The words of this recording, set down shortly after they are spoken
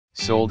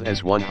Sold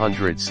as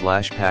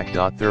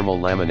 100/pack. Thermal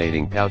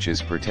laminating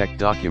pouches protect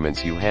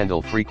documents you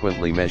handle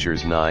frequently.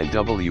 Measures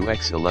 9W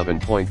x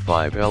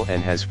 11.5 L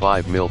and has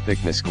 5 mm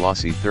thickness.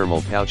 Glossy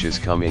thermal pouches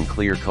come in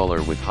clear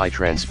color with high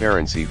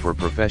transparency for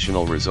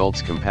professional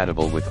results.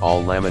 Compatible with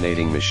all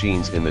laminating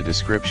machines. In the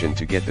description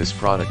to get this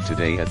product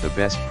today at the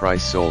best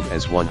price. Sold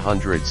as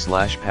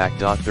 100/pack.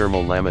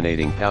 Thermal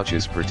laminating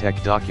pouches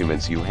protect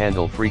documents you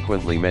handle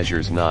frequently.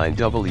 Measures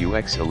 9W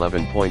x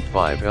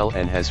 11.5 L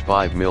and has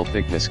 5 mm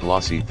thickness.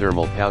 Glossy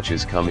thermal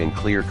pouches come in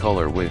clear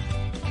color with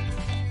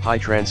high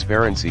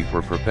transparency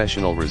for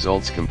professional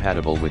results.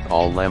 Compatible with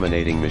all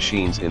laminating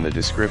machines. In the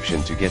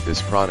description to get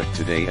this product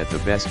today at the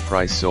best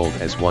price. Sold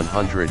as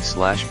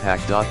 100/pack.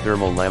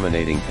 Thermal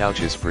laminating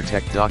pouches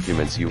protect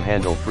documents you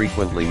handle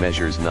frequently.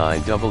 Measures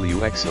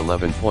 9W x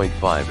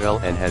 11.5 L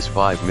and has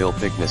 5 mm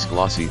thickness.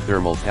 Glossy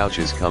thermal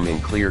pouches come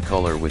in clear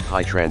color with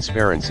high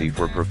transparency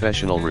for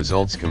professional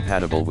results.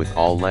 Compatible with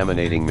all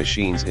laminating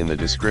machines. In the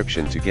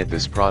description to get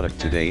this product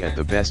today at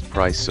the best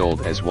price.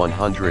 Sold as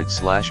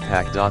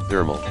 100/pack.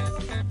 Thermal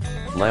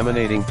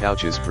laminating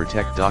pouches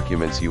protect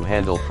documents you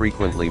handle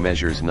frequently.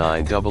 Measures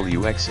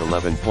 9W x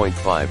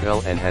 11.5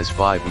 L and has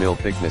 5 mm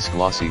thickness.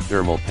 Glossy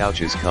thermal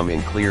pouches come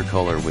in clear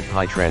color with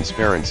high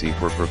transparency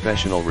for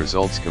professional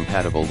results.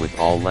 Compatible with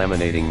all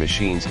laminating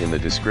machines. In the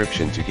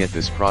description to get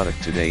this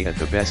product today at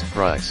the best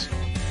price.